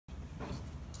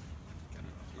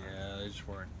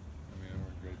for it. I mean, they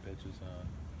were great pitches. I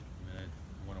mean, it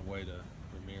went away to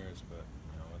Ramirez, but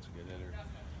that's a good hitter.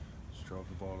 Just drove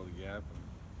the ball to the gap, and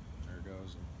there it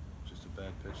goes. And just a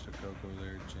bad pitch to Coco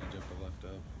there, change up to left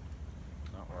up.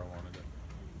 Not where I wanted it.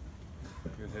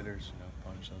 Good hitters,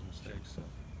 punish those mistakes. So.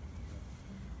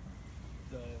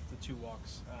 The 2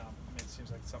 walks. I mean, it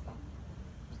seems like something.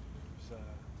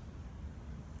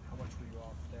 How much were you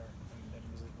off there? And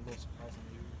was it a little surprising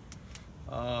to you?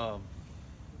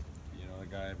 The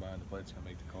guy behind the plate's gonna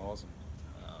make the calls, and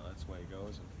that's the way it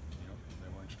goes. And they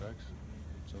weren't strikes,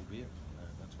 so be it.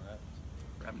 That's what happens.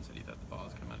 Robin said he thought the ball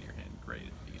was coming out of your hand great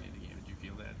at the beginning of the game. Did you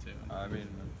feel that too? I mean,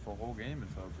 for the whole game, it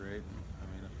felt great. I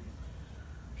mean,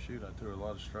 shoot, I threw a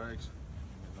lot of strikes.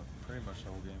 Pretty much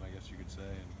the whole game, I guess you could say.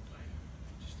 And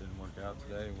it just didn't work out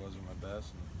today. It wasn't my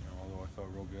best. And, although I felt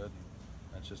real good, and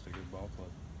that's just a good ball club.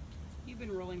 You've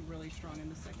been rolling really strong in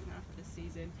the second half of the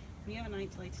season. When you have a night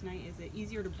like tonight, is it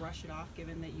easier to brush it off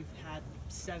given that you've had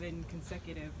 7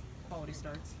 consecutive quality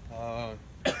starts?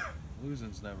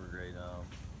 Losing's never great.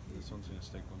 This one's going to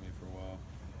stick with me for a while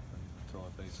until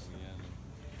I face them again. And,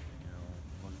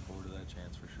 looking forward to that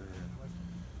chance for sure. But,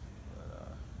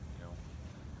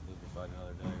 live to fight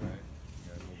another day, right?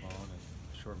 You got to move on. And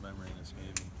short memory in this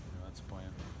game. That's the plan.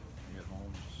 You get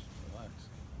home, just relax.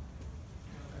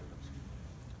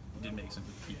 You did make some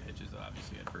key pitches,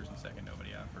 obviously, at first and second,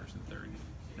 nobody out, first and third,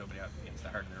 nobody out against the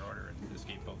heart of their order, and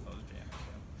escaped both those jams.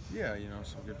 So. Yeah,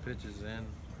 some good pitches in.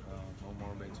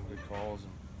 Omar made some good calls,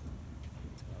 and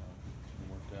it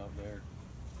worked out there.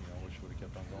 Wish we would have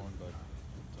kept on going, but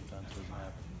sometimes it doesn't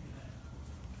happen.